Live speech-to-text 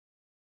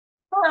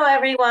Hello,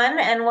 everyone,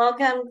 and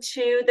welcome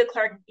to the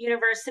Clark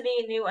University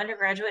New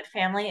Undergraduate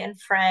Family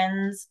and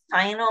Friends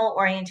Final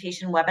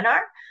Orientation Webinar.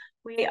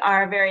 We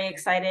are very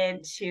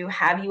excited to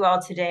have you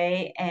all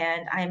today,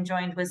 and I am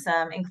joined with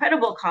some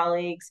incredible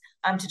colleagues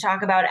to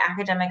talk about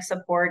academic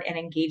support and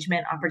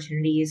engagement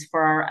opportunities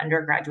for our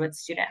undergraduate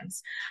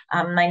students.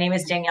 My name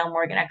is Danielle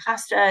Morgan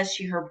Acosta,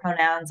 she, her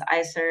pronouns.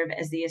 I serve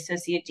as the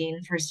Associate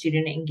Dean for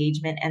Student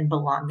Engagement and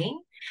Belonging.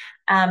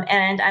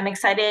 And I'm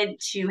excited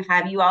to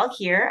have you all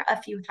here.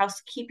 A few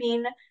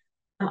housekeeping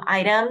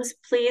items.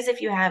 Please,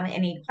 if you have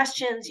any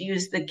questions,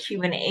 use the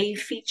Q&A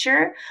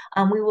feature.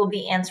 We will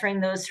be answering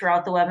those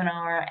throughout the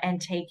webinar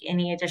and take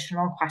any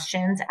additional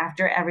questions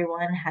after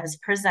everyone has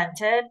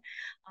presented.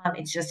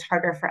 It's just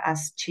harder for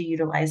us to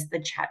utilize the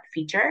chat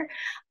feature.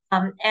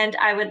 And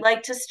I would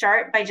like to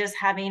start by just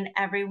having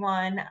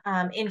everyone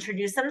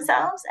introduce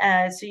themselves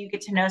so you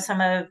get to know some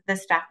of the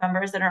staff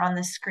members that are on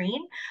the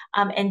screen.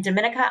 And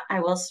Dominica, I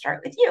will start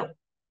with you.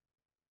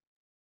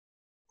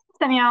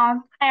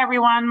 Danielle. Hi,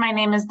 everyone. My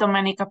name is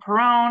Domenica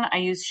Perrone. I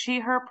use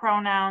she, her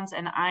pronouns,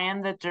 and I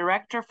am the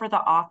Director for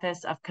the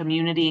Office of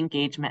Community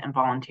Engagement and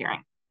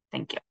Volunteering.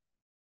 Thank you.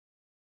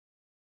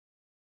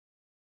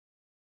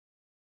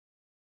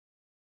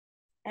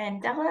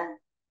 And Della?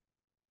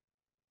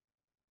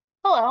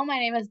 Hello, my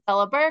name is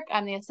Bella Burke.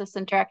 I'm the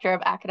Assistant Director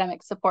of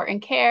Academic Support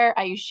and Care.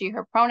 I use she,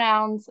 her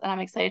pronouns, and I'm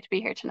excited to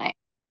be here tonight.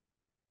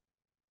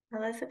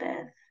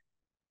 Elizabeth?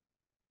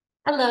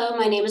 Hello,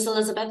 my name is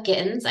Elizabeth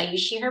Gittens. I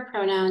use she, her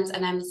pronouns,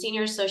 and I'm the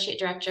Senior Associate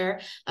Director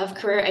of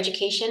Career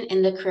Education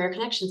in the Career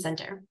Connection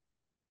Center.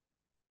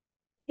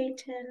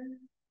 Peyton?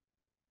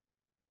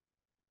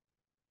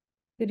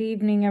 Good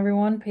evening,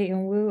 everyone.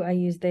 Peyton Wu. I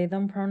use they,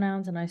 them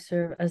pronouns, and I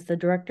serve as the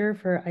Director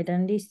for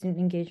Identity, Student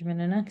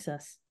Engagement, and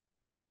Access.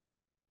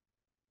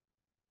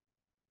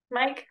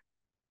 Mike?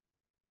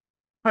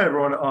 Hi,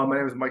 everyone. My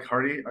name is Mike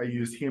Hardy. I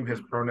use he, him,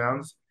 his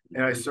pronouns,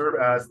 and I serve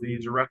as the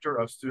Director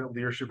of Student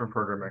Leadership and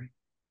Programming.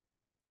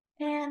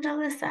 And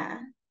Alyssa?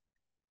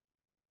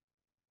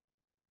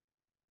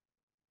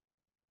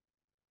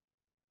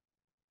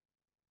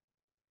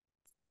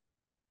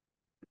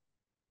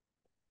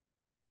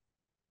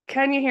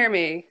 Can you hear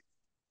me?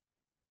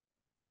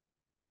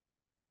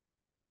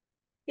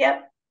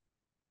 Yep.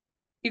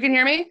 You can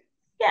hear me?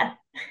 Yeah.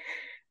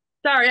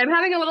 Sorry, I'm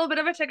having a little bit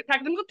of a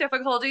technical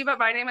difficulty, but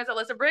my name is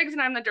Alyssa Briggs,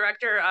 and I'm the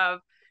Director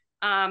of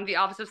the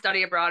Office of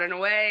Study Abroad and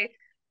Away,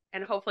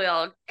 and hopefully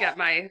I'll get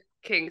my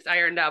kinks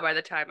ironed out by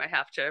the time I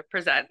have to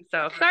present.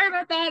 So sorry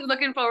about that.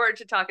 Looking forward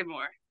to talking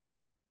more.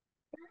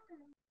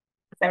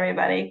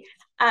 Everybody.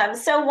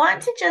 So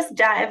want to just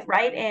dive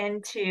right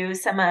into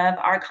some of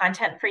our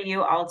content for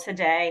you all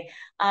today.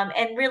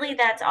 And really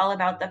that's all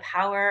about the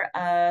power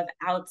of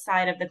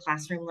outside of the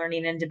classroom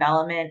learning and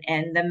development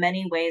and the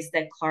many ways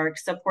that Clark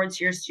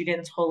supports your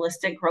students'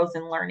 holistic growth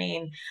and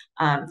learning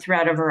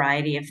throughout a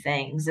variety of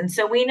things. And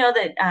so we know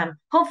that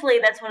hopefully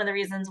that's one of the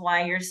reasons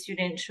why your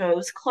student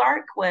chose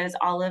Clark was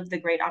all of the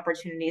great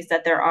opportunities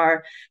that there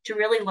are to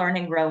really learn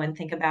and grow and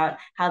think about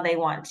how they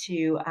want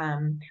to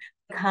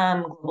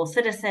become global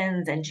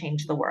citizens and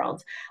change the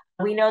world.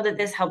 We know that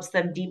this helps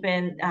them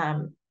deepen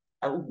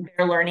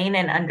their learning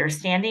and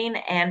understanding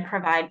and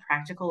provide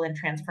practical and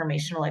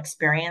transformational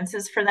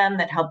experiences for them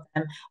that help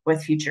them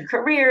with future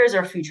careers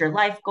or future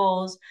life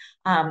goals.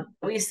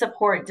 We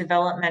support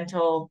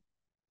developmental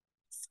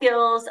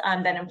skills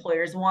that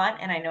employers want.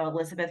 And I know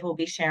Elizabeth will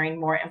be sharing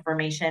more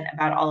information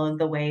about all of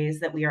the ways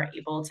that we are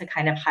able to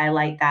kind of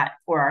highlight that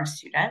for our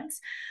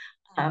students.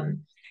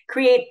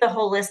 Create the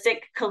holistic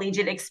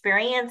collegiate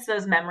experience,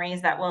 those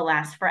memories that will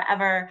last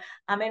forever,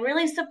 and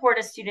really support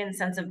a student's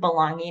sense of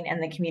belonging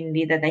and the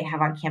community that they have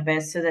on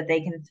campus so that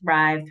they can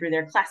thrive through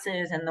their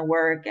classes and the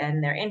work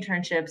and their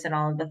internships and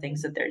all of the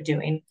things that they're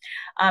doing,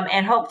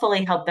 and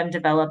hopefully help them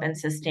develop and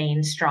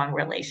sustain strong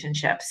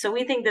relationships. So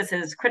we think this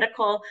is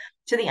critical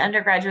to the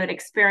undergraduate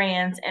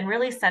experience and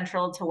really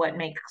central to what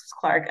makes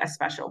Clark a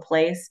special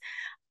place.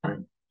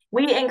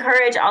 We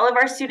encourage all of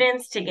our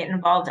students to get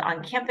involved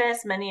on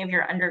campus. Many of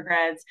your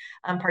undergrads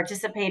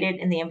participated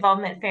in the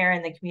involvement fair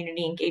and the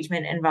community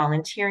engagement and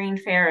volunteering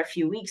fair a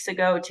few weeks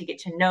ago to get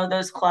to know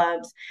those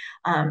clubs.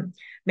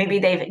 Maybe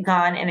they've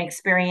gone and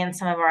experienced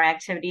some of our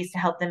activities to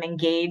help them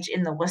engage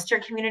in the Worcester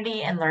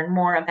community and learn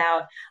more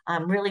about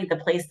really the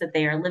place that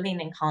they are living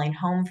and calling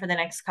home for the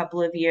next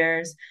couple of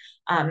years.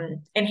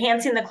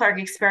 Enhancing the Clark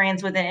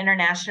experience with an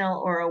international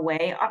or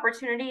away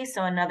opportunity.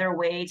 So another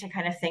way to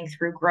kind of think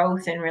through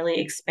growth and really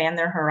expand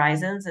their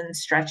horizons and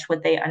stretch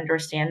what they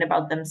understand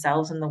about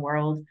themselves and the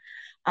world.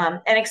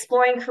 And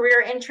exploring career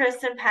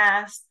interests and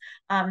paths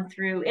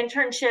through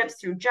internships,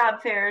 through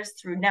job fairs,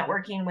 through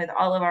networking with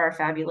all of our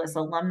fabulous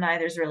alumni.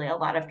 There's really a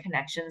lot of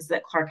connections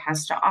that Clark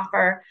has to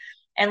offer.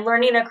 And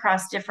learning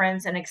across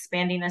difference and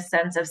expanding a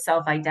sense of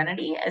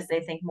self-identity as they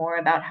think more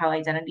about how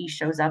identity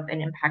shows up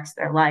and impacts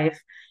their life.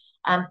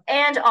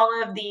 And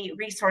all of the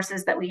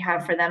resources that we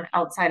have for them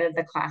outside of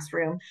the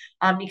classroom,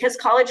 because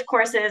college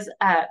courses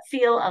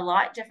feel a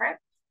lot different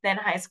than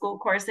high school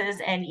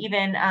courses. And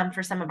even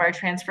for some of our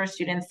transfer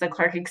students, the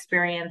Clark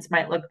experience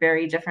might look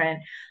very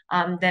different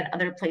than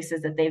other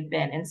places that they've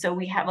been. And so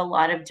we have a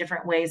lot of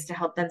different ways to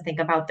help them think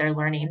about their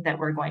learning that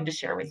we're going to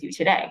share with you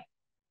today.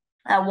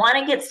 I want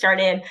to get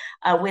started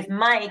with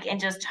Mike and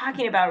just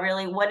talking about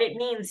really what it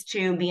means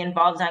to be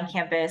involved on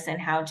campus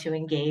and how to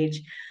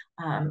engage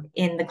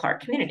in the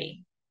Clark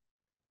community.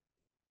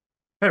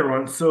 Hey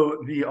everyone,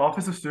 so the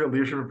Office of Student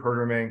Leadership and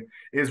Programming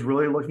is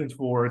really looking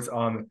towards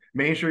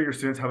making sure your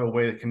students have a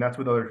way to connect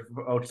with other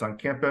folks on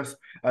campus,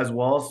 as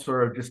well as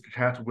sort of just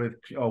connect with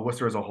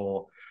Worcester as a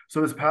whole.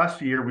 So this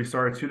past year, we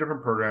started 2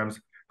 different programs,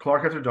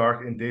 Clark After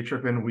Dark and Day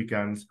Trip and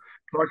Weekends.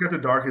 Clark After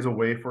Dark is a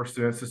way for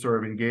students to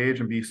sort of engage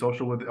and be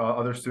social with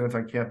other students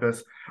on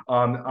campus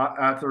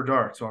after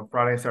dark. So on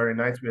Friday and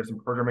Saturday nights, we have some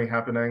programming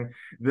happening.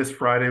 This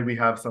Friday, we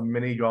have some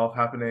mini golf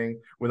happening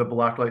with a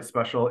blacklight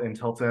special in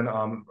Tilton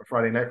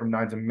Friday night from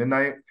 9 to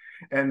midnight.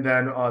 And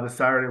then the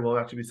Saturday, we'll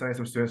actually be sending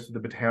some students to the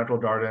Botanical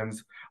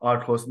Gardens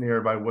close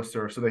nearby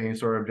Worcester so they can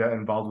sort of get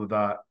involved with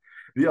that.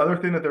 The other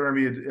thing that they're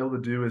going to be able to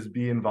do is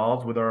be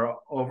involved with our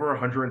over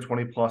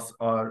 120 plus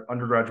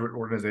undergraduate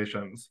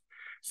organizations.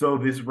 So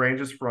this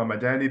ranges from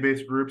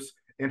identity-based groups,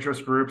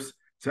 interest groups,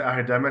 to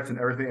academics and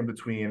everything in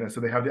between. And so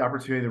they have the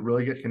opportunity to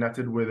really get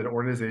connected with an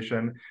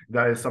organization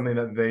that is something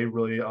that they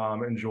really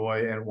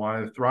enjoy and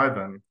want to thrive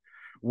in.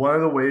 One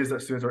of the ways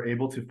that students are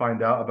able to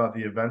find out about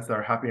the events that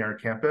are happening on our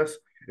campus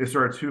is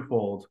sort of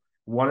twofold.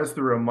 One is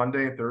through a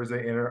Monday and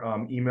Thursday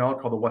email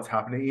called the What's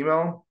Happening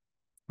email.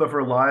 But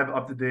for live,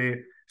 up-to-date,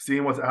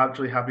 seeing what's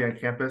actually happening on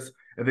campus,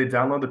 if they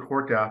download the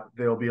Cork app,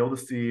 they'll be able to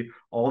see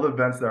all the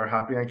events that are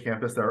happening on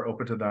campus that are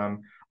open to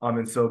them.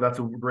 And so that's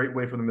a great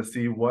way for them to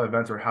see what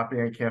events are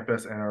happening on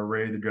campus and are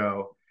ready to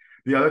go.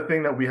 The other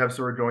thing that we have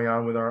sort of going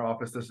on with our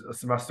office this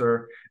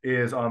semester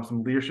is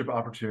some leadership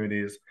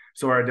opportunities.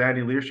 So our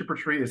Identity Leadership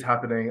Retreat is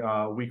happening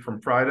a week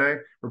from Friday.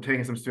 We're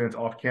taking some students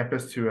off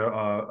campus to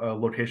a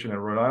location in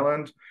Rhode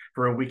Island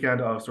for a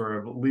weekend of sort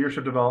of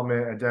leadership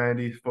development,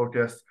 identity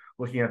focus,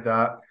 looking at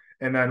that.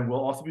 And then we'll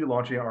also be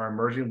launching our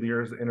Emerging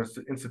Leaders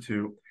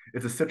Institute.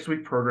 It's a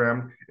 6-week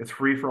program. It's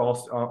free for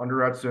all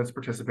undergrad students to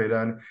participate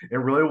in,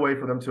 and really a way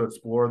for them to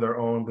explore their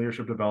own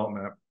leadership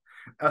development.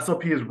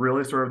 SLP is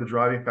really sort of the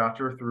driving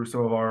factor through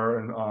some of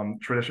our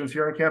traditions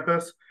here on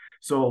campus.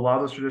 So a lot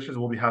of those traditions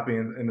will be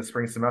happening in the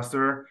spring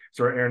semester.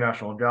 So our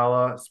International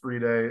Gala, Spree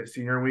Day,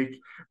 Senior Week.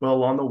 But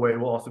along the way,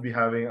 we'll also be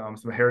having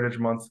some heritage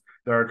months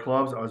that our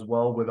clubs, as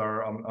well with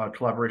our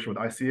collaboration with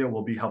ICEA,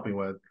 will be helping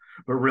with.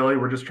 But really,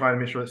 we're just trying to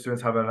make sure that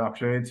students have an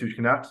opportunity to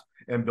connect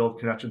and build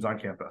connections on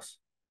campus.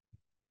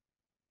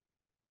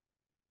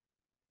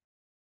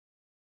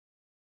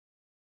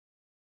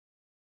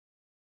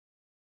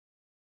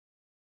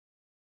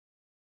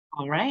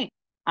 All right,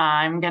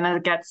 I'm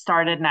gonna get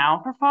started now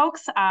for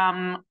folks.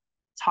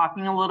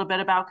 Talking a little bit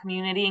about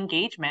community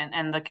engagement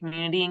and the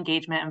Community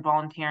Engagement and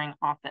Volunteering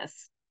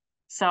Office.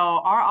 So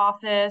our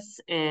office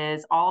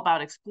is all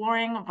about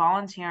exploring,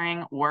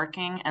 volunteering,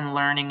 working, and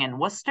learning in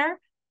Worcester.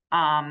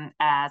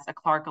 As a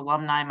Clark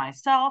alumni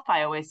myself,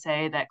 I always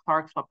say that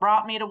Clark's what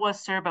brought me to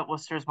Worcester, but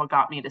Worcester's what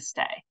got me to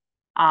stay.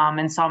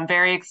 And so I'm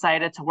very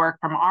excited to work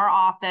from our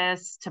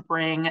office to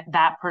bring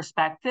that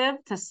perspective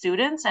to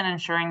students and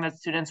ensuring that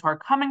students who are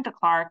coming to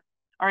Clark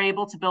are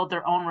able to build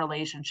their own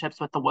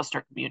relationships with the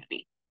Worcester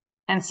community.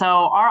 And so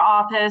our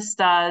office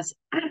does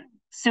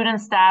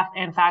student, staff,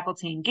 and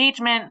faculty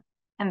engagement,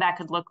 and that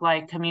could look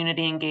like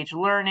community engaged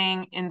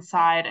learning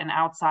inside and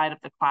outside of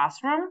the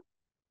classroom.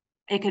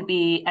 It could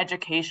be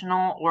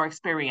educational or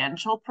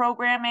experiential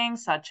programming,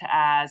 such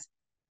as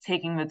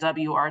taking the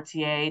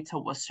WRTA to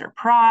Worcester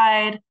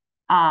Pride,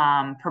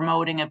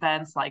 promoting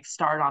events like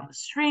Start on the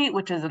Street,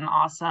 which is an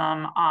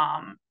awesome,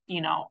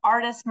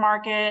 artist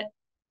market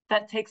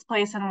that takes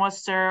place in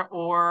Worcester,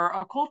 or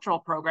a cultural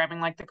programming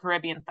like the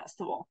Caribbean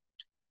Festival.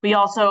 We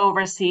also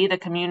oversee the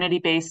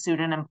community-based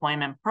student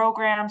employment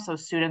program. So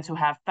students who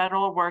have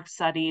federal work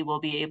study will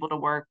be able to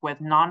work with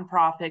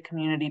nonprofit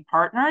community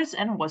partners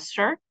in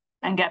Worcester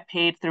and get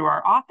paid through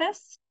our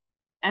office.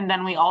 And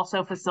then we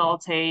also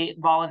facilitate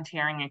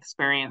volunteering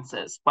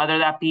experiences, whether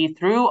that be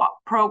through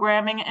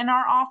programming in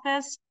our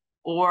office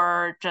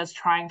or just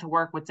trying to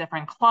work with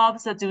different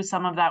clubs that do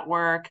some of that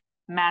work,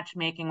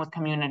 matchmaking with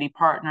community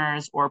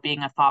partners, or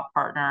being a thought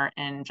partner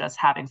in just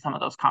having some of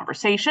those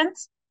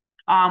conversations.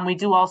 We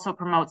do also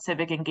promote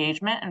civic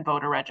engagement and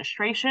voter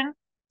registration.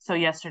 So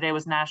yesterday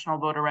was National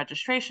Voter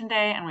Registration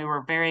Day, and we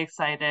were very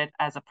excited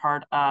as a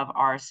part of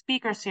our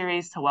speaker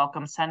series to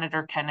welcome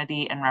Senator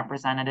Kennedy and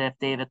Representative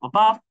David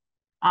LaBeouf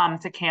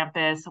to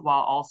campus,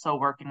 while also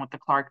working with the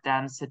Clark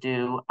Dems to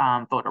do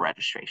voter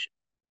registration.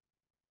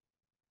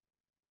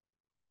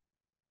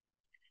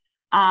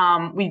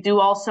 We do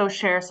also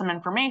share some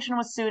information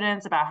with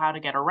students about how to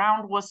get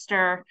around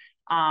Worcester.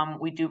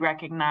 We do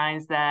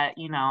recognize that,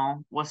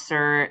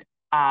 Worcester,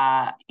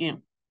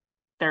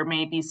 there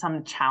may be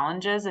some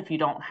challenges if you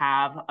don't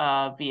have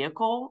a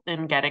vehicle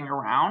in getting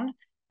around.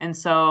 And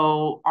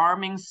so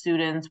arming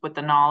students with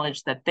the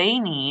knowledge that they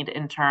need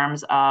in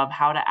terms of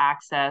how to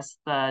access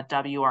the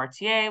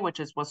WRTA, which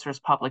is Worcester's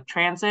public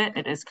transit.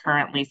 It is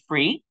currently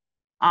free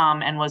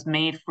and was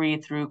made free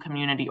through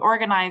community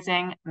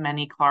organizing.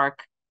 Many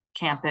Clark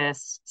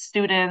campus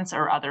students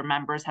or other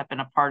members have been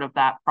a part of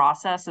that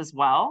process as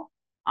well.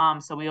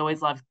 So we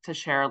always love to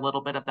share a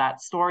little bit of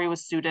that story with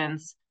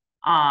students.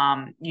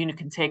 You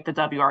can take the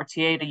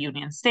WRTA to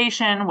Union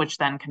Station, which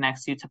then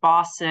connects you to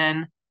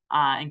Boston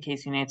in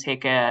case you need to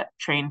take a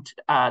train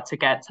to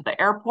get to the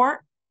airport.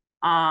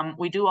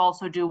 We do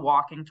also do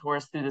walking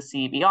tours through the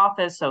CEB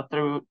office, so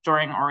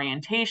during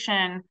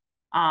orientation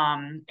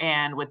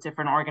and with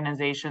different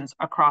organizations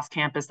across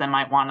campus that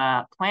might want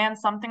to plan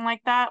something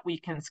like that, we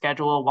can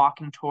schedule a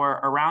walking tour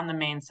around the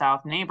Main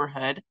South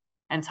neighborhood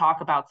and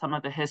talk about some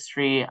of the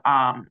history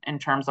in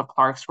terms of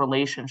Clark's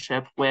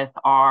relationship with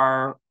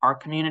our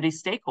community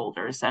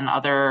stakeholders and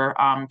other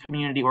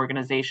community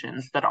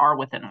organizations that are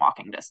within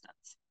walking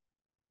distance.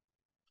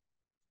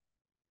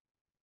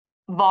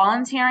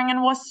 Volunteering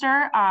in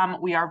Worcester,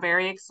 we are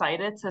very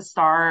excited to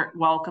start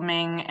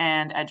welcoming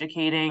and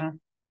educating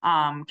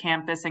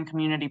campus and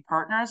community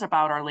partners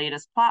about our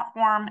latest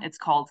platform. It's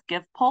called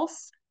Give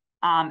Pulse.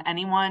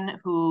 Anyone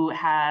who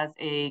has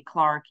a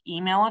Clark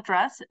email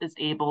address is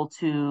able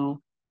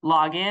to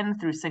log in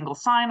through single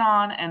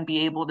sign-on and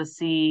be able to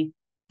see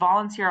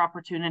volunteer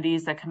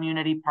opportunities that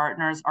community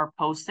partners are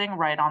posting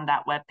right on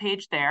that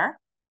webpage there.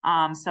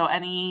 So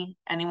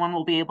anyone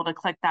will be able to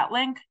click that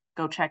link,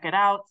 go check it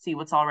out, see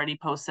what's already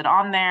posted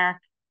on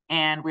there.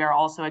 And we are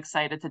also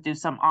excited to do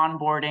some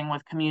onboarding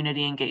with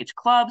community engaged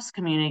clubs,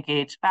 community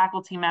engaged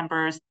faculty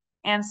members,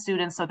 and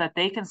students so that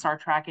they can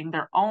start tracking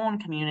their own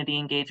community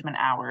engagement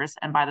hours.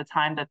 And by the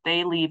time that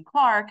they leave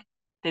Clark,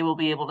 they will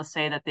be able to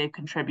say that they've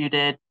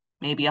contributed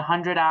maybe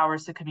 100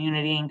 hours to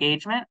community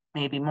engagement,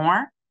 maybe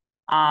more.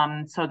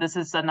 So this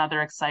is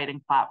another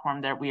exciting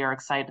platform that we are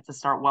excited to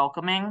start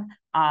welcoming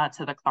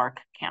to the Clark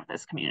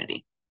campus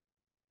community.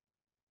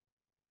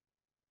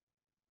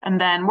 And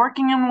then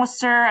working in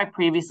Worcester, I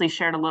previously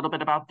shared a little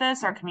bit about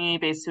this, our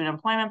community-based student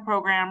employment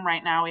program.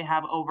 Right now we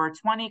have over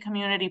 20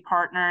 community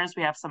partners.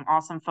 We have some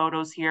awesome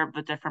photos here of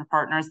the different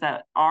partners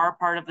that are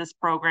part of this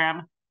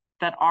program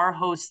that are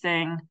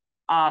hosting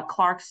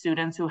Clark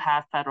students who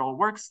have federal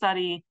work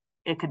study.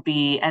 It could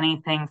be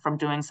anything from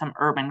doing some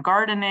urban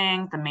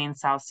gardening. The Main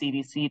South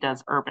CDC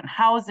does urban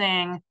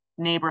housing.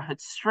 Neighborhood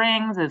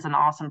Strings is an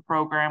awesome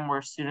program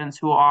where students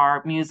who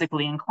are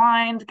musically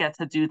inclined get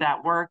to do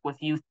that work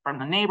with youth from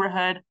the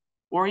neighborhood.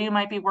 Or you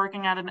might be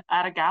working at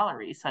a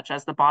gallery, such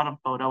as the bottom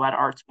photo at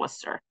Arts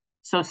Worcester.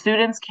 So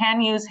students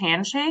can use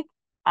Handshake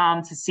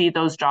to see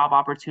those job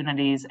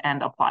opportunities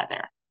and apply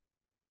there.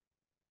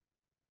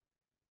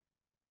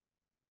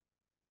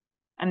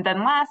 And then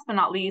last but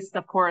not least,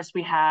 of course,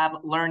 we have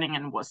learning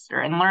in Worcester.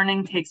 And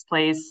learning takes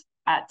place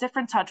at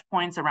different touch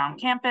points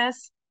around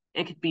campus.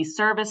 It could be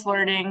service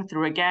learning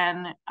through,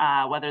 again,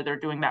 whether they're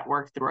doing that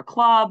work through a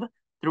club,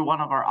 through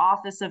one of our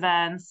office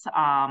events,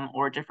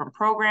 or different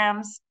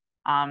programs.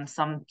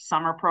 Some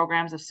summer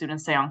programs, if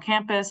students stay on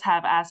campus,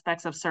 have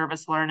aspects of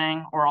service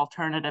learning or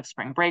alternative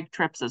spring break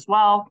trips as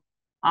well.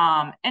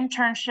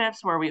 Internships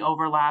where we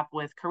overlap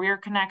with career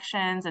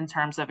connections in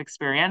terms of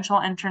experiential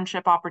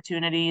internship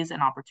opportunities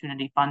and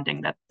opportunity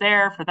funding that's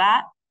there for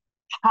that.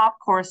 Top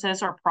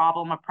courses or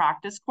problem of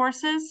practice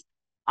courses.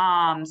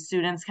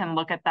 Students can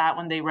look at that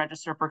when they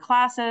register for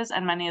classes,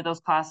 and many of those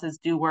classes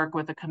do work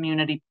with a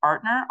community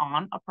partner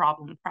on a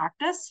problem of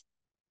practice.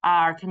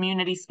 Our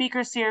community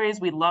speaker series,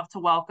 we love to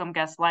welcome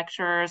guest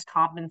lecturers,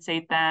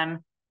 compensate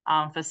them,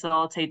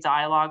 facilitate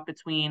dialogue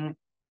between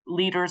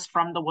leaders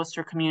from the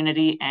Worcester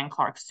community and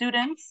Clark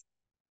students.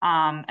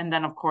 And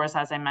then, of course,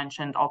 as I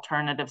mentioned,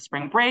 alternative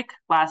spring break.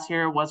 Last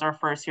year was our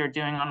first year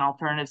doing an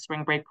alternative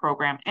spring break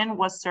program in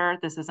Worcester.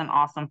 This is an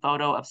awesome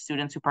photo of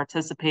students who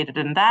participated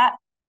in that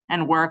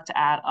and worked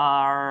at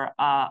our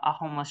a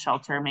homeless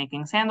shelter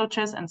making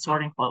sandwiches and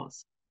sorting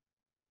clothes.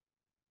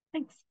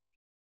 Thanks.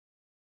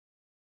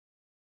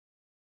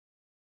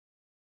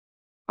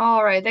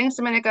 All right, thanks,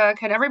 Dominica.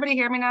 Can everybody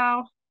hear me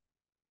now?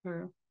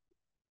 Or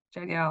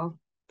Danielle?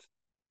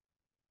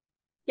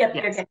 Yep,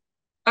 yes. you're good.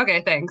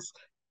 Okay, thanks.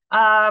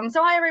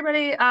 So hi,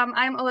 everybody.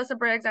 I'm Alyssa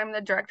Briggs. I'm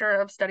the Director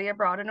of Study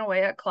Abroad and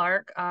Away at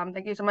Clark.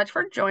 Thank you so much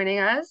for joining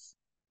us.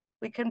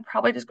 We can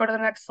probably just go to the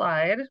next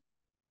slide.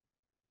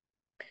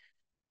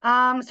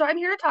 So I'm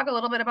here to talk a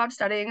little bit about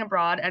studying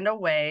abroad and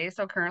away.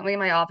 So currently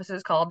my office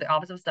is called the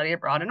Office of Study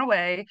Abroad and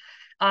Away.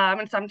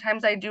 And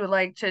sometimes I do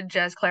like to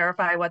just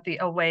clarify what the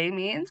away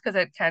means because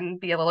it can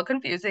be a little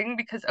confusing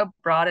because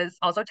abroad is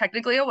also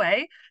technically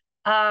away.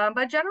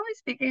 But generally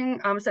speaking,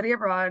 study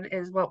abroad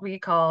is what we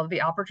call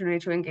the opportunity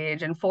to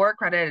engage in 4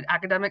 accredited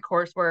academic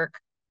coursework,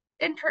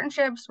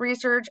 internships,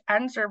 research,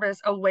 and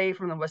service away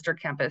from the Worcester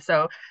campus.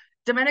 So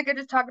Dominica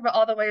just talked about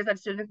all the ways that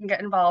students can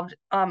get involved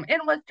in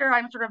Worcester.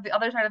 I'm sort of the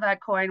other side of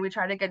that coin. We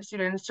try to get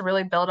students to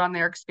really build on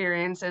their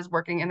experiences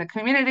working in the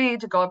community,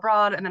 to go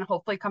abroad, and then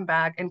hopefully come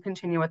back and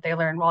continue what they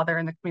learn while they're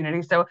in the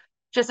community. So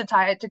just to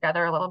tie it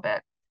together a little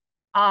bit.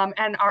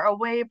 And our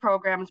away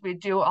programs, we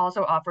do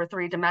also offer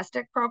 3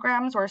 domestic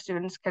programs where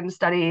students can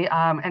study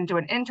and do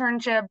an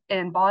internship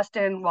in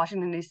Boston,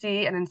 Washington,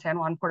 D.C., and in San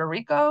Juan, Puerto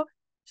Rico.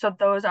 So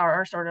those are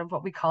our sort of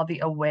what we call the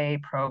away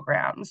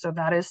programs. So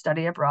that is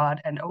study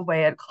abroad and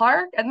away at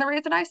Clark. And the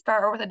reason I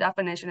start with a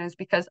definition is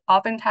because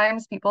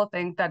oftentimes people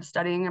think that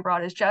studying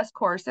abroad is just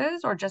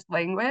courses or just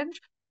language.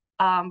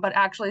 But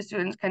actually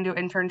students can do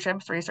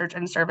internships, research,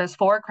 and service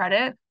for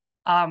credit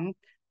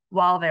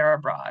while they're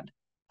abroad.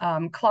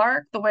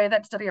 Clark, the way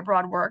that study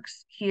abroad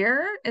works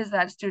here is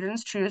that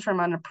students choose from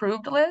an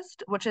approved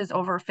list, which is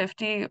over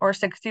 50 or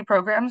 60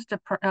 programs,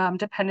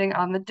 depending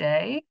on the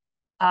day,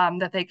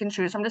 that they can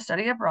choose from to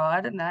study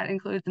abroad. And that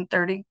includes in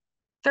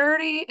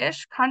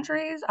 30-ish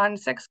countries on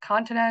 6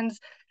 continents.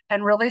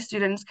 And really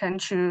students can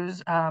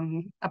choose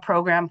a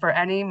program for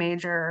any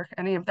major,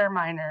 any of their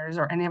minors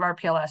or any of our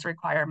PLS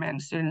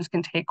requirements. Students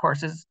can take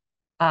courses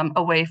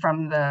away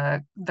from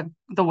the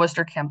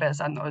Worcester campus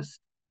on those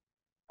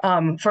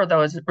for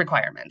those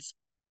requirements.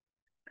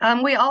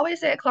 We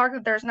always say at Clark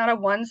that there's not a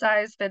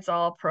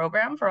one-size-fits-all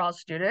program for all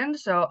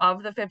students. So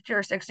of the 50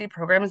 or 60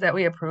 programs that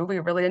we approve, we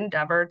really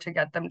endeavor to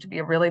get them to be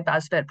a really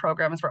best fit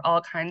programs for all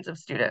kinds of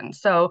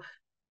students. So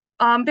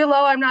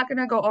below, I'm not going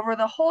to go over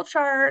the whole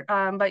chart,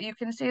 but you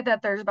can see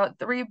that there's about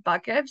 3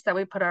 buckets that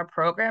we put our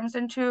programs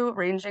into,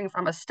 ranging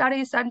from a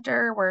study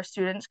center where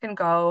students can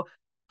go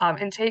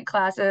and take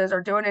classes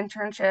or do an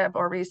internship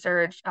or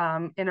research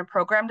in a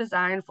program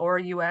designed for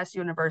U.S.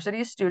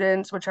 university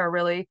students, which are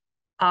really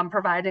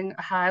providing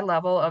a high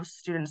level of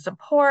student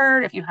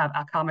support. If you have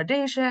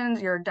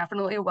accommodations, you're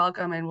definitely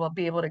welcome and we'll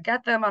be able to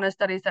get them on a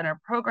study center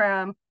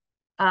program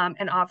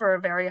and offer a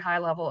very high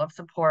level of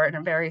support and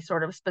a very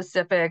sort of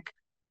specific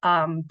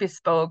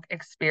bespoke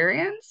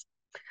experience.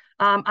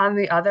 On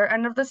the other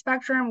end of the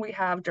spectrum, we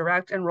have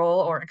direct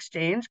enroll or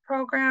exchange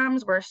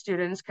programs where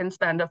students can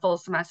spend a full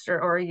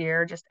semester or a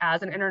year just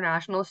as an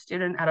international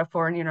student at a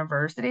foreign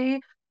university.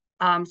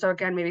 So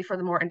again, maybe for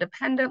the more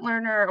independent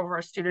learner or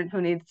a student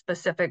who needs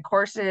specific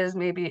courses,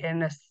 maybe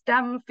in a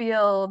STEM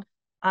field,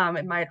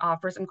 it might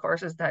offer some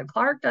courses that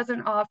Clark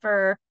doesn't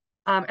offer.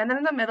 And then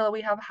in the middle,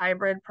 we have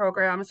hybrid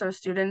programs. So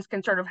students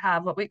can sort of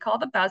have what we call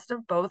the best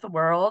of both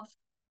worlds.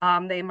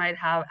 They might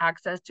have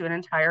access to an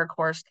entire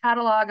course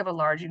catalog of a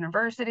large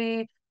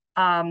university,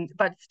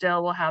 but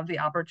still will have the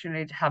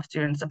opportunity to have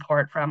student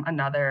support from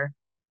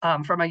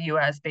from a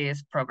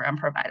US-based program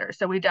provider.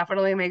 So we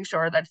definitely make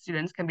sure that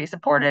students can be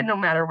supported no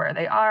matter where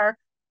they are,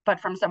 but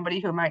from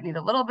somebody who might need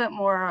a little bit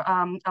more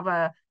of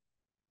a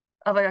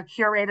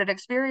curated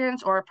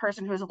experience or a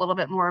person who's a little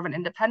bit more of an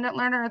independent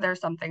learner, there's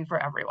something for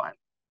everyone.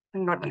 We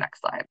can go to the next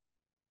slide.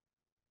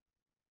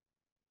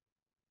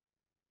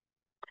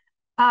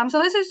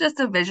 So this is just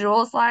a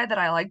visual slide that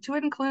I like to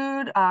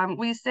include.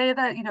 We say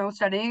that,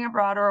 studying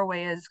abroad or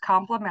away is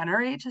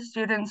complementary to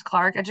students'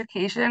 Clark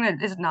education.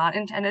 It is not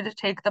intended to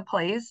take the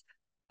place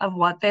of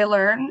what they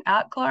learn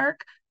at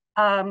Clark.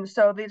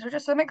 So these are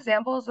just some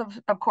examples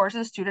of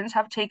courses students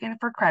have taken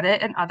for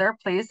credit in other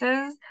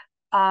places.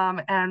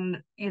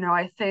 And,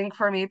 I think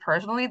for me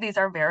personally, these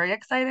are very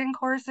exciting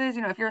courses.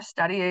 If you're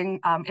studying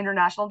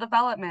international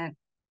development,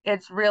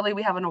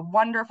 we have a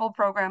wonderful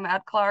program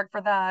at Clark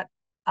for that.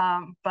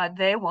 But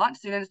they want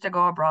students to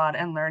go abroad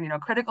and learn,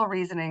 critical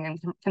reasoning and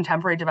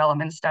contemporary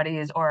development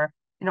studies or,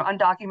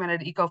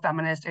 undocumented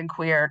ecofeminist and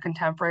queer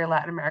contemporary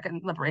Latin American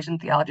liberation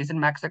theologies in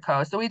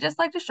Mexico. So we just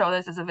like to show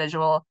this as a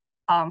visual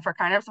for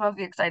kind of some of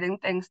the exciting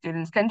things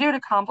students can do to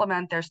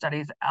complement their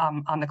studies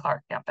on the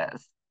Clark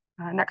campus.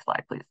 Next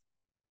slide, please.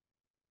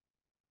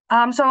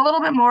 So a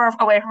little bit more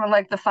away from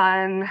like the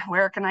fun,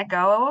 where can I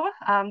go?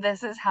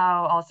 This is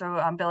how also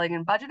billing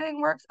and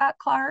budgeting works at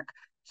Clark.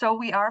 So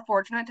we are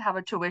fortunate to have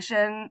a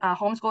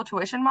homeschool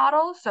tuition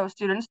model. So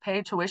students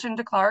pay tuition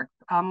to Clark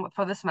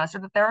for the semester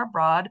that they're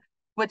abroad,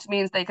 which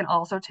means they can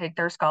also take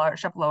their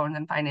scholarship loan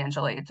and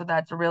financial aid. So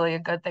that's really a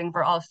good thing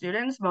for all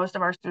students. Most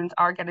of our students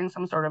are getting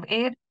some sort of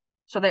aid,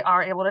 so they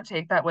are able to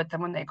take that with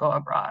them when they go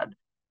abroad.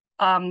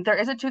 There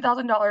is a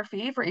 $2,000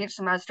 fee for each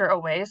semester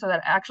away, so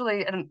that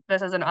actually, and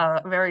this is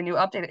a very new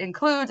update, it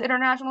includes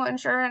international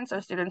insurance, so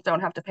students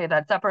don't have to pay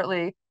that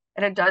separately,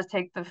 and it does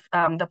take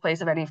the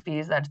place of any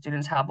fees that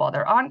students have while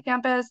they're on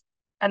campus,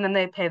 and then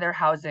they pay their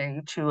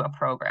housing to a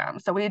program.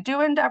 So we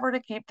do endeavor to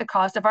keep the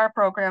cost of our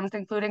programs,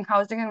 including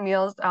housing and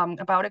meals,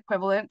 about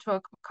equivalent to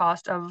a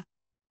cost of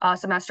a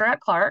semester at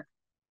Clark.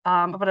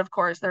 But of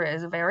course, there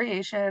is a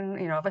variation.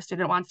 If a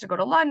student wants to go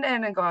to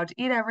London and go out to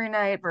eat every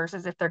night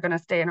versus if they're going to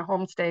stay in a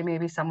homestay,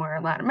 maybe somewhere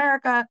in Latin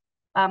America.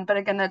 But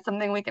again, that's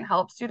something we can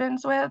help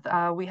students with.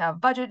 We have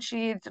budget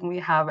sheets and we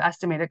have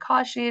estimated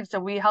cost sheets. So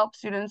we help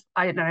students,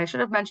 and I should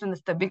have mentioned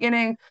this at the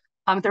beginning,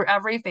 through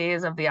every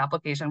phase of the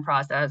application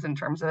process in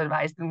terms of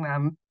advising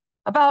them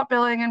about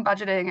billing and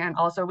budgeting. And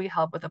also we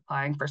help with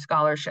applying for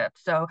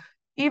scholarships. So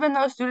even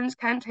though students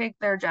can take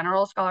their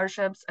general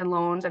scholarships and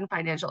loans and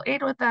financial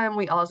aid with them,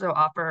 we also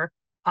offer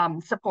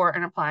support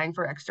in applying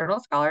for external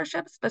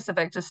scholarships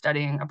specific to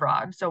studying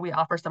abroad. So we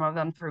offer some of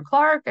them through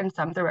Clark and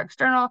some through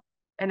external.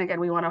 And again,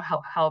 we want to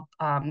help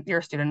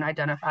your student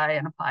identify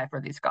and apply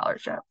for these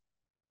scholarships.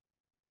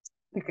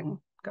 You can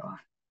go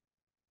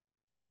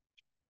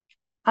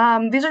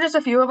on. These are just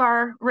a few of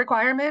our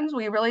requirements.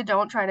 We really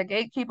don't try to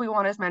gatekeep. We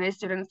want as many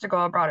students to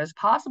go abroad as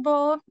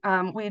possible.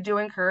 We do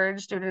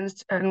encourage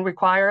students and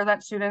require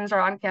that students are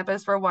on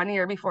campus for 1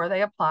 year before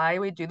they apply.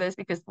 We do this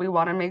because we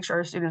want to make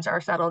sure students are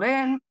settled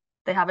in.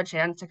 They have a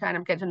chance to kind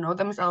of get to know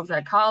themselves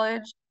at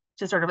college,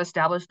 to sort of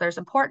establish their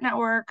support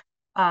network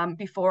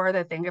before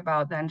they think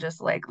about then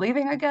just like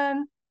leaving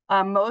again.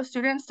 Most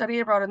students study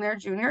abroad in their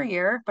junior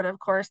year, but of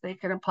course they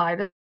can apply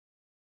to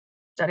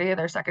study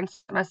their second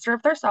semester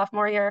of their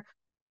sophomore year.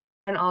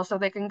 And also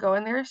they can go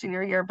in their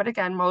senior year, but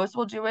again, most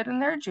will do it in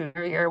their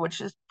junior year,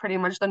 which is pretty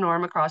much the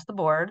norm across the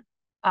board.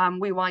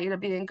 We want you to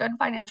be in good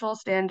financial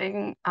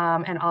standing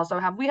and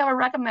also we have a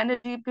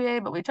recommended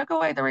GPA, but we took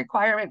away the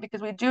requirement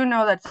because we do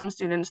know that some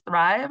students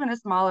thrive in a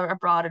smaller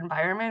abroad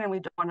environment, and we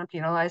don't want to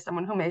penalize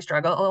someone who may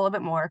struggle a little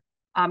bit more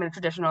in a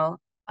traditional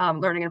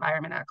learning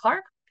environment at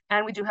Clark.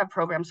 And we do have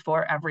programs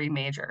for every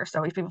major.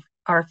 So if you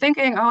are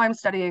thinking, oh, I'm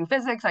studying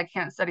physics, I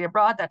can't study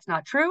abroad, that's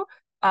not true.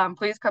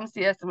 Please come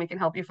see us and we can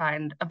help you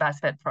find a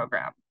best fit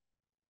program.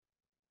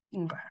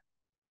 Okay.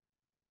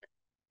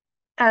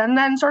 And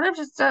then sort of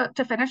just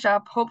to finish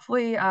up,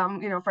 hopefully,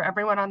 for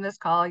everyone on this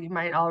call, you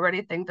might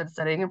already think that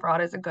studying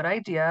abroad is a good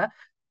idea.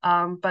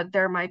 But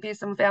there might be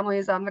some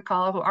families on the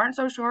call who aren't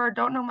so sure,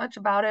 don't know much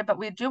about it, but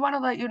we do want to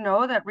let you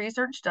know that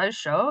research does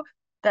show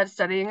that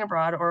studying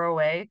abroad or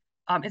away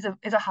is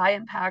a high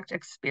impact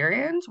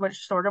experience,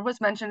 which sort of was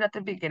mentioned at the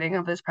beginning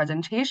of this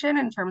presentation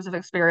in terms of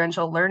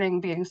experiential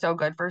learning being so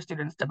good for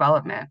students'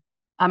 development.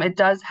 It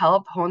does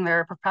help hone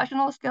their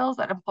professional skills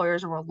that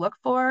employers will look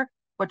for,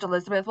 which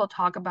Elizabeth will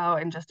talk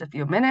about in just a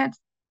few minutes.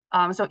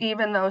 So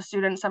even though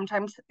students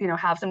sometimes,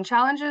 have some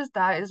challenges,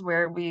 that is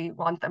where we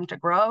want them to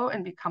grow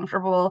and be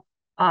comfortable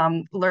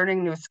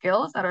learning new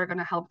skills that are going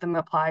to help them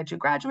apply to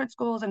graduate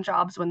schools and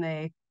jobs when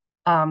they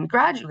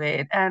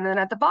graduate. And then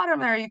at the bottom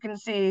there, you can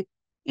see,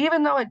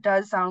 even though it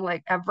does sound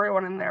like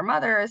everyone and their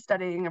mother is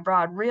studying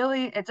abroad,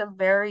 really, it's a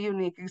very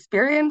unique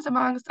experience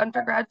amongst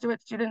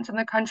undergraduate students in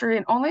the country,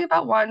 and only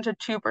about 1%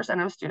 to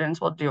 2% of students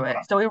will do it.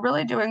 So we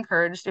really do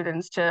encourage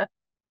students to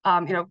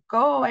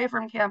go away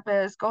from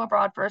campus, go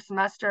abroad for a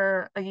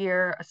semester, a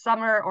year, a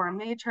summer, or a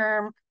May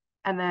term,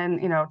 and then,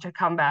 to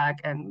come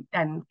back and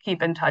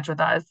keep in touch with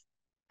us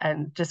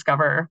and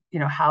discover,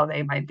 how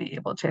they might be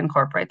able to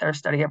incorporate their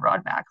study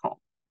abroad back home.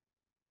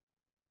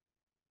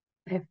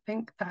 I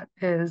think that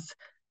is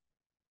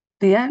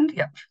the end.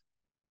 Yep.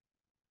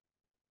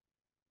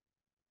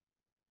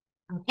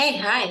 Okay,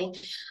 hi.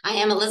 I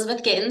am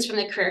Elizabeth Gittens from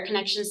the Career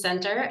Connection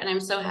Center, and I'm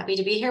so happy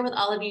to be here with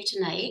all of you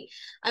tonight.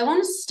 I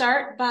want to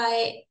start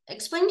by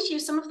explaining to you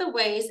some of the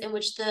ways in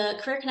which the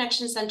Career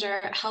Connection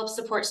Center helps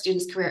support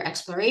students' career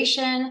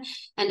exploration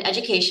and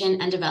education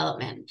and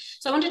development.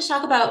 So I wanted to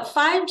talk about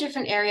 5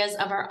 different areas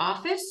of our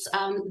office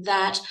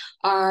that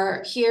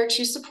are here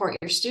to support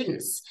your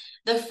students.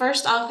 The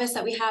first office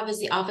that we have is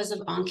the Office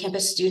of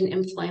On-Campus Student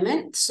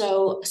Employment.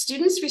 So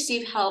students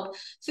receive help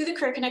through the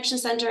Career Connection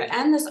Center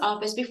and this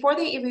office before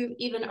they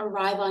even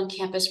arrive on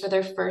campus for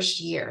their first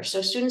year.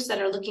 So students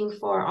that are looking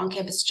for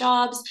on-campus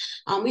jobs,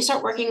 we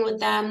start working with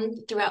them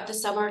throughout the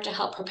summer to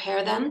help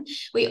prepare them.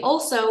 We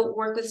also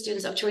work with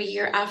students up to a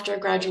year after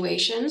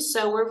graduation.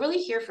 So we're really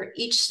here for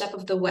each step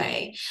of the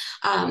way.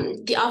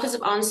 The Office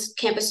of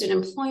On-Campus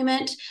Student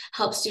Employment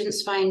helps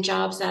students find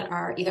jobs that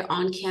are either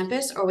on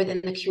campus or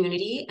within the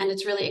community, and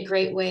it's really a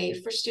great way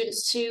for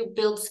students to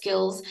build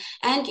skills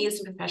and gain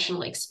some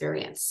professional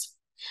experience.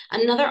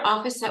 Another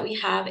office that we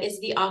have is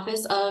the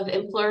Office of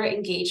Employer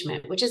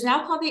Engagement, which is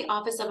now called the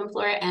Office of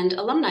Employer and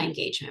Alumni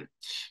Engagement.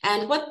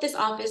 And what this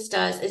office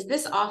does is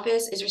this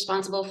office is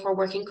responsible for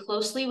working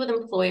closely with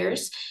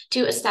employers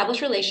to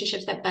establish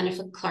relationships that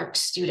benefit Clark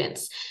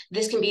students.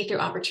 This can be through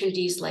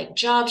opportunities like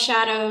job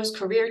shadows,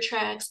 career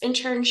tracks,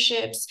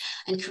 internships,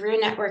 and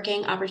career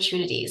networking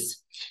opportunities.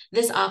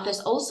 This office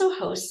also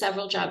hosts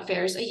several job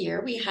fairs a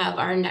year. We have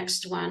our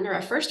next one, or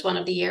our first one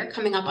of the year,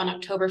 coming up on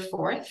October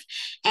 4th.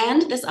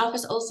 And this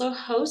office also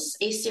hosts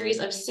a series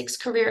of 6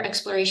 career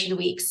exploration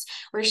weeks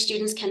where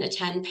students can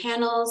attend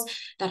panels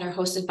that are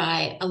hosted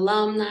by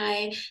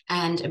alumni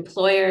and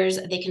employers.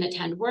 They can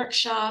attend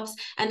workshops,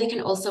 and they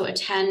can also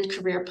attend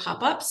career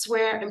pop-ups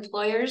where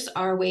employers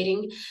are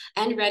waiting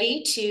and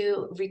ready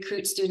to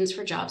recruit students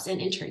for jobs and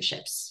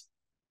internships.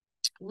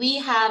 We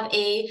have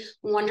a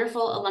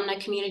wonderful alumni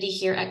community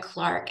here at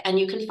Clark, and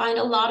you can find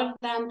a lot of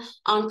them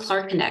on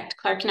Clark Connect.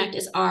 Clark Connect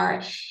is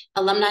our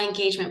alumni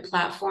engagement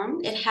platform.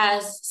 It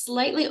has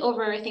slightly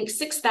over, I think,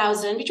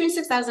 6,000, between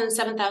 6,000 and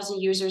 7,000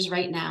 users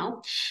right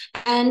now.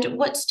 And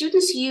what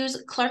students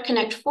use Clark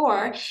Connect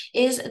for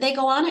is they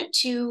go on it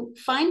to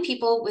find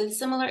people with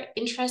similar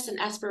interests and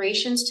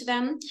aspirations to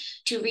them,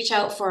 to reach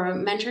out for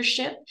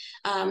mentorship,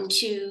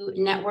 to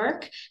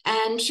network,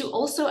 and to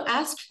also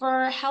ask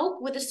for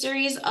help with a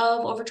series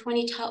of over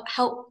 20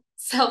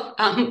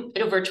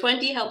 over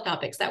 20 help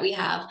topics that we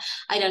have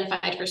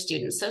identified for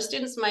students. So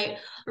students might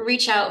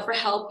reach out for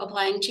help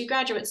applying to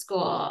graduate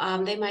school.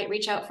 They might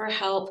reach out for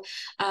help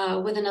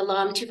with an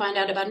alum to find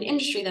out about an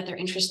industry that they're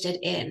interested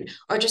in,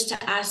 or just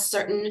to ask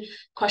certain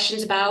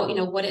questions about,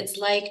 what it's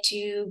like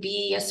to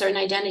be a certain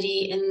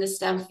identity in the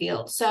STEM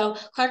field. So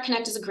Clark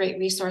Connect is a great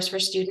resource for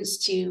students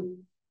to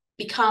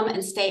become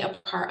and stay a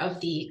part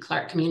of the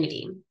Clark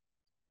community.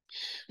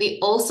 We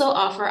also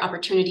offer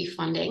opportunity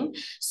funding.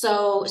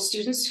 So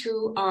students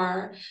who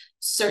are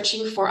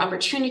searching for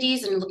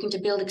opportunities and looking to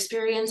build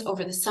experience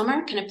over the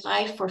summer can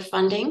apply for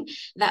funding.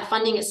 That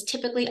funding is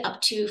typically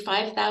up to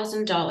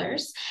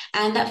 $5,000.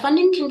 And that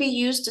funding can be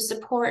used to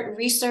support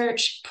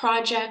research,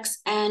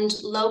 projects, and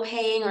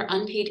low-paying or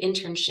unpaid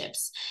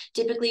internships.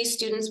 Typically,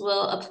 students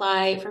will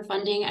apply for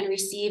funding and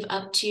receive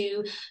up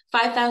to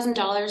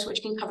 $5,000,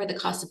 which can cover the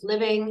cost of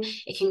living.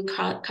 It can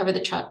cover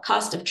the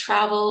cost of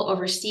travel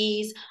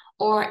overseas,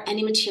 or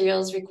any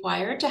materials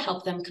required to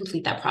help them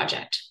complete that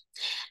project.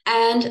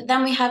 And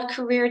then we have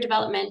career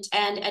development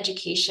and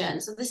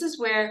education. So this is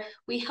where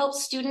we help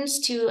students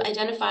to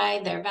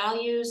identify their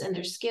values and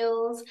their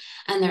skills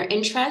and their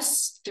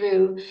interests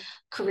through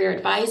career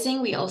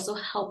advising. We also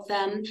help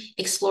them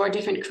explore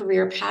different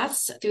career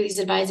paths through these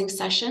advising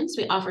sessions.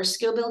 We offer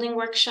skill building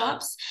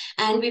workshops,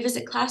 and we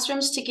visit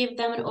classrooms to give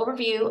them an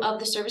overview of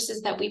the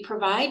services that we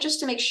provide, just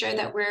to make sure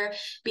that we're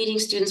meeting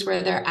students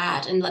where they're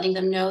at and letting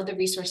them know the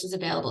resources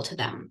available to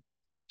them.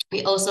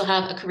 We also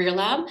have a career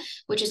lab,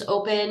 which is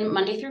open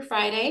Monday through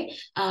Friday,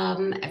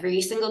 every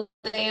single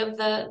day of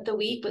the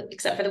week,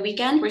 except for the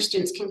weekend, where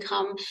students can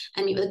come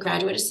and meet with a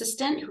graduate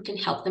assistant who can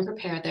help them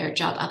prepare their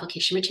job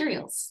application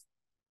materials.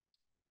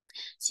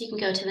 So you can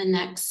go to the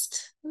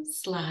next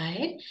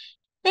slide.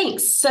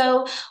 Thanks.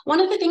 So one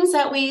of the things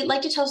that we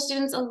like to tell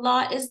students a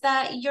lot is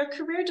that your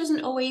career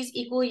doesn't always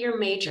equal your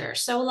major.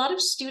 So a lot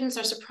of students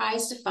are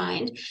surprised to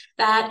find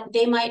that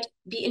they might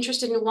be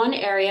interested in one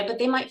area, but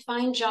they might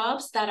find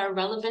jobs that are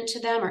relevant to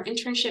them or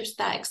internships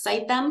that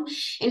excite them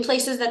in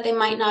places that they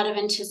might not have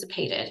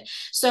anticipated.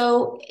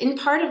 So in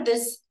part of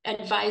this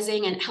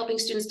advising and helping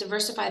students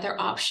diversify their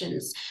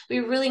options, we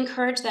really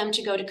encourage them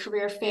to go to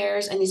career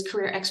fairs and these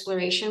career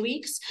exploration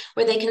weeks,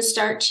 where they can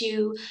start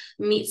to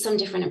meet some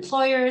different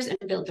employers and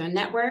build their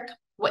network.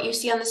 What you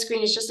see on the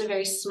screen is just a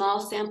very small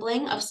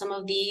sampling of some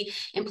of the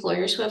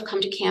employers who have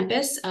come to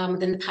campus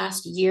within the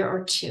past year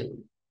or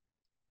two.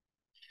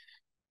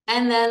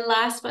 And then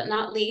last but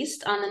not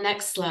least, on the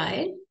next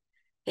slide,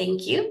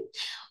 thank you.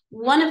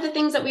 One of the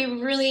things that we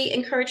really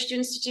encourage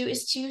students to do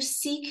is to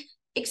seek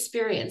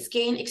experience,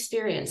 gain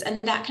experience. And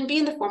that can be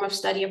in the form of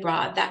study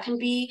abroad. That can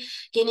be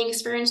gaining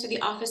experience through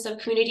the Office of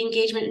Community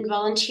Engagement and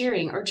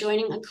Volunteering, or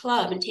joining a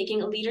club and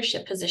taking a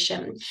leadership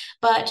position.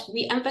 But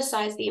we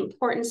emphasize the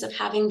importance of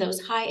having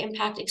those high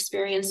impact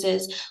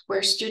experiences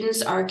where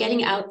students are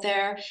getting out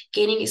there,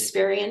 gaining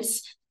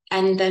experience,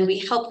 and then we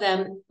help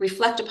them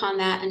reflect upon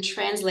that and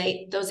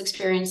translate those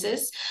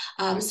experiences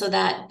so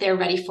that they're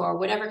ready for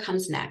whatever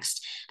comes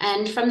next.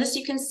 And from this,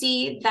 you can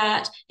see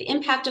that the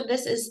impact of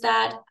this is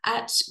that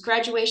at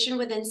graduation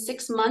within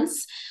 6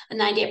 months,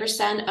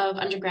 98% of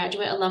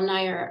undergraduate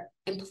alumni are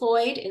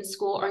employed in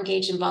school or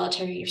engaged in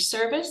voluntary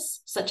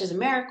service, such as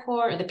AmeriCorps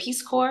or the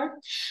Peace Corps.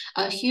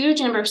 A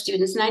huge number of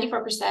students,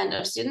 94%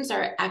 of students,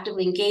 are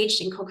actively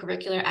engaged in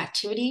co-curricular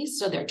activities.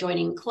 So they're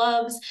joining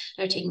clubs,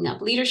 they're taking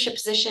up leadership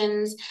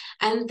positions.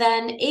 And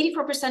then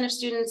 84% of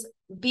students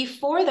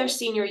before their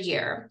senior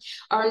year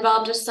are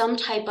involved with some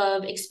type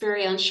of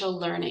experiential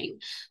learning,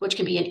 which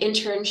can be an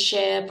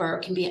internship or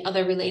can be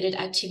other related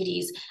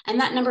activities. And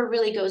that number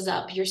really goes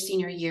up your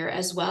senior year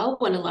as well,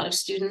 when a lot of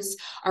students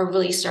are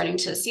really starting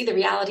to see the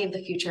reality of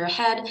the future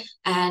ahead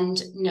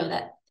and know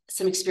that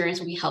some experience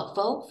will be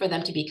helpful for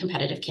them to be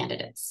competitive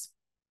candidates.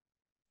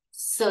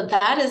 So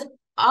that is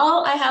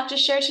all I have to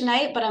share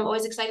tonight, but I'm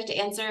always excited to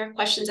answer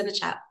questions in the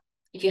chat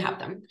if you have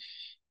them.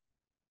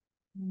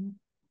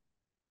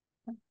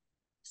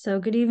 So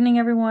good evening,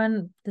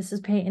 everyone. This is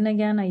Peyton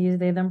again. I use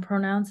they, them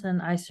pronouns,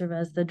 and I serve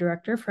as the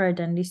Director for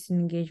Identity,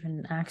 Student Engagement,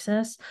 and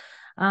Access.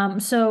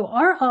 So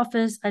our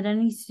office,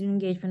 Identity,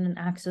 Student Engagement, and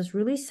Access,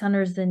 really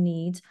centers the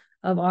needs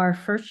of our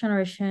first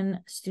generation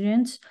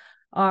students,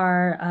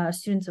 our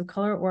students of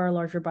color or our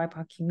larger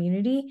BIPOC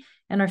community,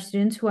 and our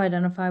students who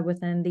identify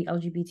within the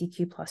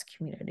LGBTQ+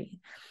 community.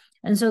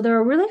 And so there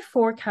are really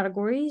 4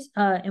 categories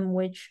in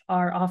which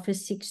our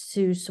office seeks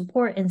to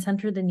support and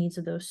center the needs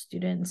of those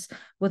students,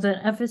 with an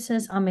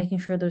emphasis on making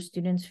sure those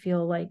students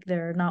feel like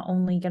they're not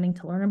only getting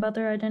to learn about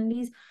their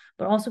identities,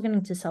 but also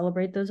getting to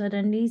celebrate those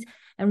identities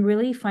and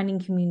really finding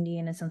community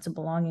and a sense of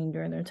belonging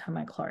during their time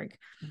at Clark.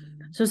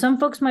 So some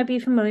folks might be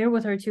familiar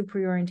with our 2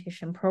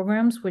 pre-orientation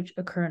programs, which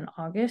occur in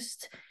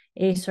August.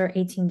 ACE, our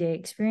 18-day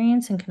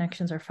experience, and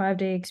Connections, our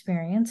 5-day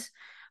experience.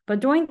 But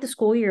during the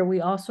school year,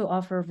 we also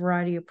offer a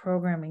variety of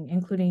programming,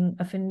 including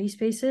affinity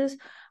spaces,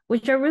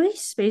 which are really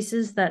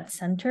spaces that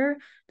center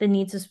the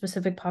needs of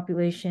specific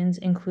populations,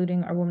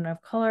 including our women of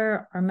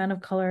color, our men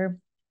of color,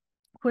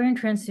 queer and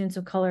trans students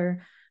of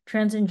color,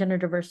 trans and gender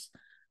diverse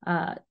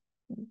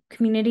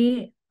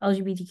community,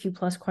 LGBTQ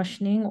plus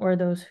questioning, or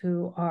those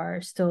who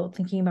are still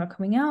thinking about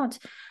coming out,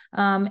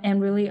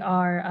 and really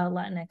our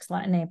Latinx,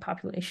 Latina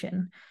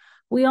population.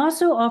 We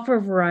also offer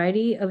a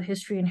variety of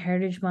History and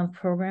Heritage Month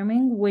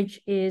programming,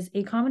 which is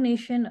a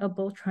combination of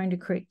both trying to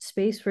create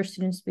space for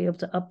students to be able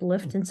to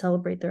uplift and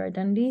celebrate their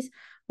identities,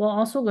 while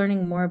also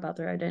learning more about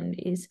their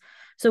identities.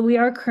 So we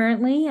are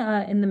currently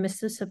in the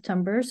midst of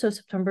September. So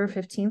September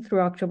 15th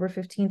through October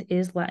 15th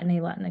is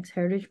Latinx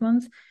Heritage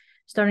Month.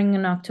 Starting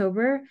in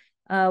October,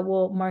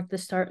 will mark the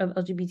start of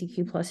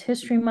LGBTQ plus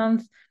History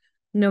Month.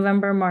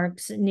 November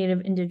marks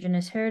Native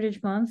Indigenous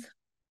Heritage Month.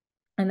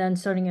 And then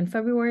starting in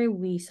February,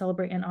 we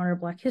celebrate and honor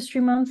Black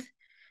History Month.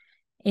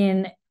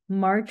 In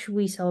March,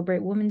 we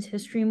celebrate Women's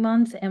History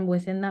Month. And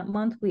within that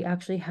month, we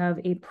actually have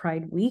a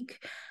Pride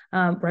Week,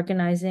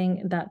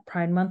 recognizing that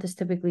Pride Month is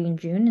typically in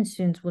June and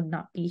students would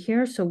not be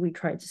here. So we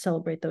try to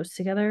celebrate those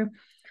together.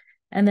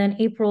 And then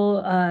April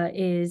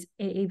is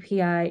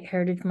AAPI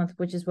Heritage Month,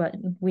 which is what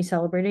we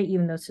celebrated,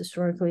 even though it's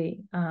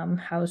historically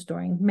housed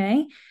during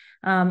May.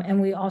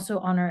 And we also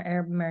honor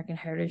Arab American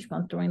Heritage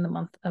Month during the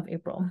month of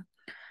April.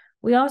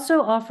 We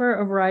also offer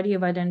a variety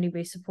of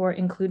identity-based support,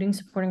 including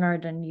supporting our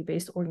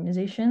identity-based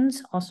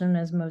organizations, also known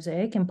as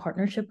Mosaic, in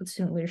partnership with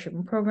Student Leadership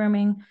and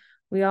Programming.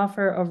 We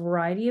offer a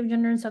variety of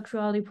gender and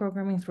sexuality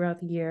programming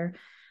throughout the year,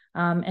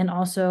 and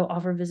also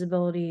offer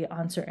visibility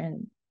on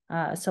certain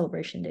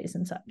celebration days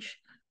and such.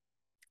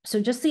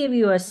 So just to give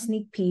you a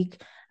sneak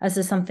peek as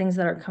to some things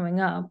that are coming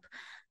up,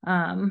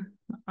 on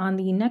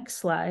the next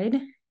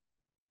slide,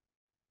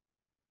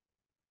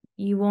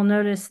 you will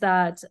notice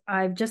that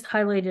I've just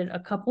highlighted a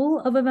couple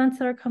of events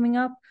that are coming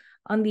up.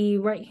 On the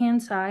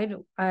right-hand side,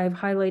 I've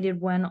highlighted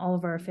when all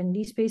of our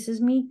affinity spaces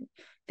meet.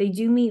 They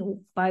do meet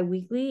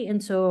bi-weekly,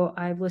 and so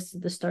I've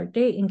listed the start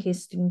date in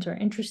case students are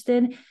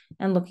interested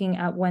and looking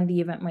at when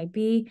the event might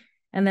be.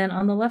 And then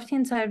on the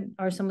left-hand side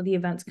are some of the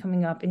events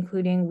coming up,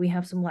 including we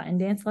have some Latin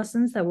dance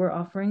lessons that we're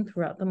offering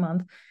throughout the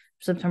month,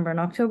 September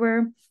and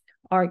October.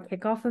 Our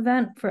kickoff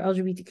event for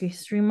LGBTQ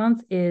History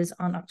Month is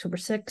on October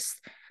 6th.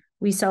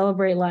 We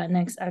celebrate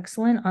Latinx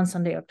Excellent on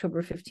Sunday,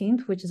 October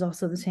 15th, which is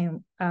also the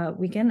same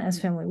weekend as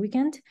Family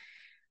Weekend.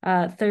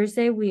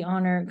 Thursday, we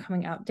honor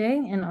Coming Out Day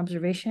and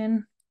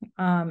Observation.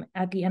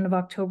 At the end of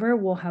October,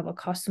 we'll have a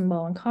costume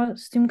ball and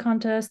costume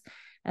contest.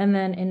 And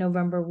then in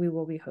November, we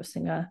will be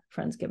hosting a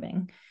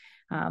Friendsgiving.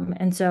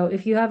 And so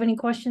if you have any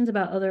questions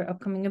about other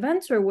upcoming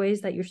events or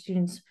ways that your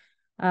students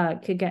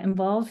could get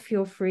involved,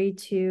 feel free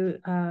to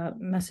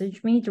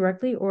message me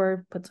directly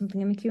or put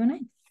something in the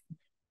Q&A.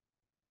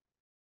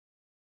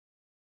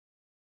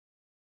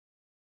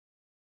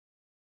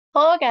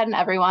 Hello again,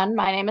 everyone.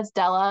 My name is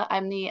Della.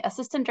 I'm the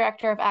Assistant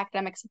Director of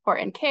Academic Support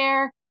and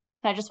Care, and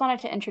I just wanted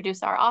to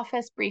introduce our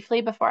office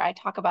briefly before I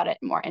talk about it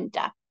more in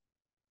depth.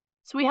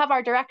 So we have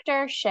our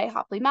director, Shay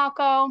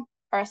Hopley-Malco,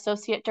 our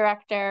Associate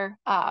Director,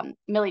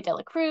 Millie De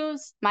La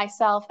Cruz,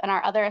 myself, and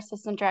our other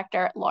Assistant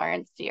Director,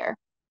 Lauren Steer.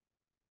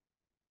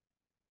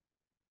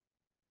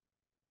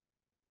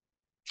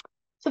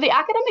 So the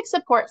Academic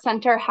Support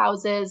Center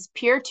houses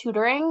peer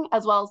tutoring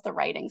as well as the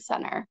Writing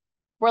Center.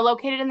 We're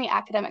located in the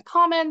Academic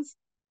Commons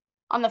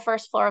on the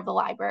first floor of the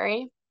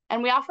library,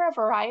 and we offer a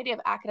variety of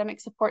academic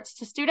supports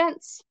to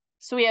students.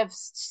 So we have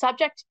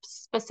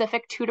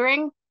subject-specific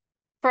tutoring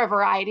for a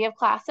variety of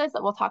classes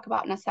that we'll talk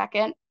about in a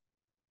second,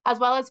 as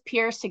well as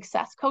peer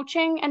success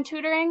coaching and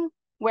tutoring,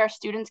 where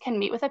students can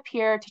meet with a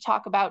peer to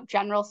talk about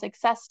general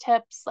success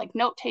tips like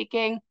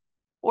note-taking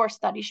or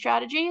study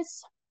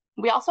strategies.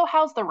 We also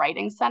house the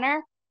Writing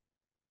Center,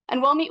 and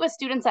we'll meet with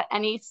students at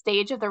any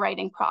stage of the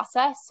writing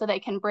process, so they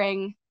can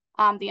bring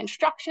the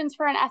instructions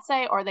for an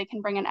essay, or they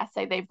can bring an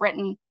essay they've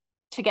written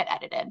to get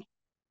edited.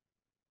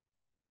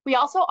 We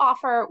also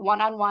offer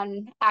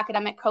one-on-one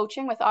academic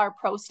coaching with our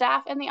pro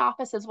staff in the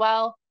office as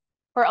well.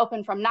 We're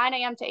open from 9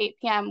 a.m. to 8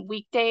 p.m.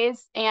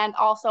 weekdays, and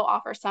also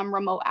offer some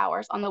remote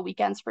hours on the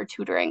weekends for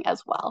tutoring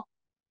as well.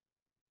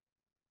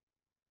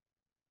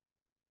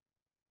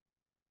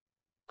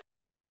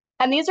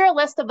 And these are a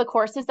list of the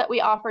courses that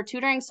we offer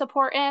tutoring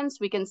support in. So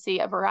we can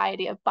see a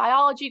variety of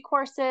biology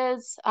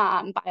courses,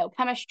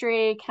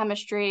 biochemistry,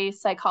 chemistry,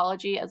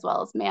 psychology, as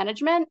well as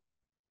management.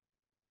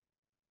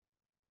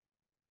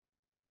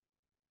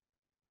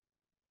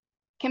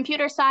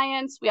 Computer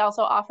science, we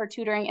also offer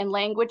tutoring in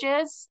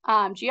languages,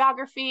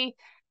 geography,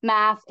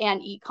 math,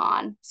 and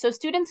econ. So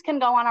students can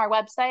go on our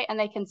website and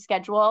they can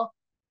schedule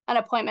an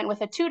appointment with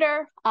a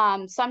tutor.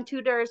 Some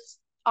tutors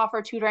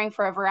offer tutoring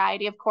for a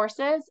variety of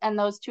courses, and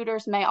those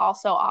tutors may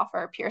also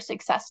offer peer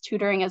success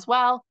tutoring as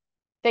well.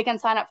 They can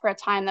sign up for a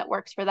time that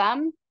works for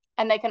them,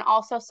 and they can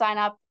also sign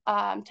up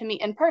to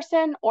meet in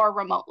person or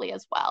remotely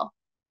as well.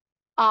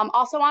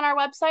 Also on our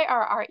website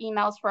are our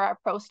emails for our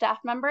pro staff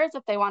members.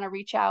 If they want to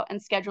reach out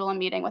and schedule a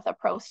meeting with a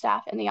pro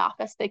staff in the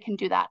office, they can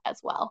do that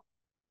as well.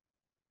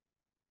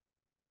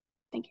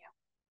 Thank you.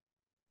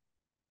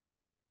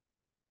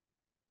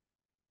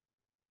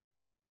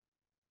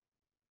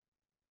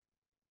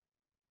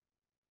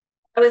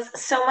 It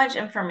was so much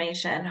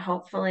information.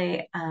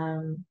 Hopefully,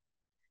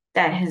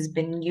 that has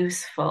been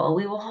useful.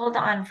 We will hold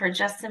on for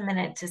just a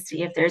minute to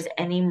see if there's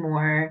any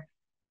more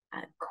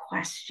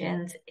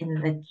questions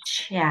in the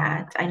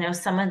chat. I know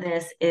some of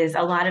this is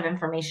a lot of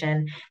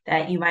information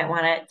that you might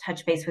want to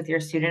touch base with your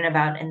student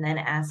about and then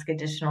ask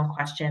additional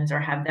questions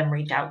or have them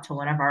reach out to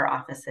one of our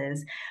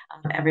offices.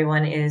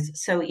 Everyone is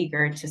so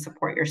eager to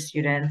support your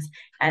students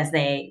as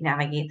they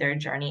navigate their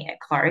journey at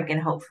Clark,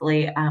 and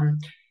hopefully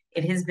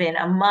it has been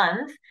a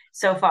month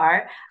so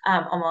far,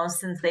 almost,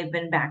 since they've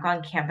been back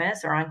on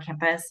campus or on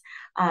campus.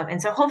 And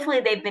so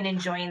hopefully they've been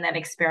enjoying that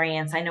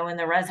experience. I know in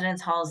the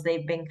residence halls,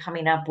 they've been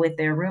coming up with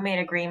their roommate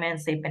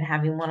agreements. They've been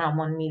having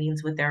one-on-one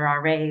meetings with their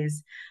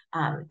RAs.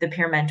 The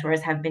peer mentors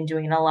have been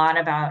doing a lot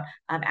about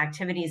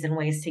activities and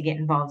ways to get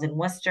involved in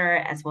Worcester,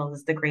 as well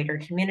as the greater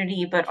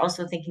community, but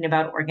also thinking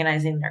about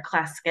organizing their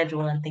class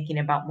schedule and thinking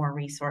about more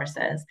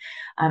resources.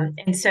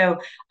 And so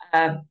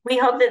we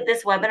hope that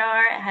this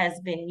webinar has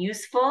been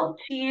useful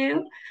to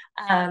you.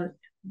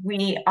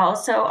 We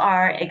also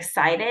are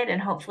excited,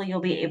 and hopefully you'll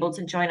be able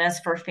to join us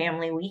for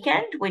Family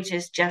Weekend, which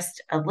is just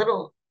a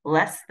little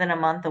less than a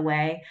month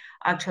away,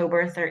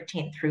 October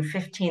 13th through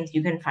 15th.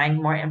 You can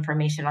find more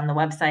information on the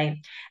website.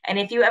 And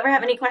if you ever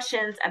have any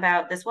questions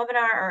about this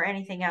webinar or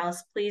anything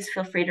else, please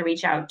feel free to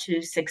reach out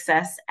to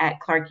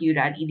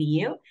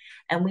success@clarku.edu,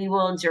 and we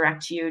will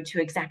direct you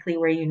to exactly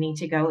where you need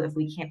to go if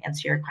we can't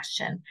answer your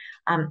question.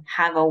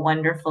 Have a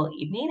wonderful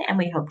evening, and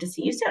we hope to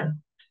see you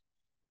soon.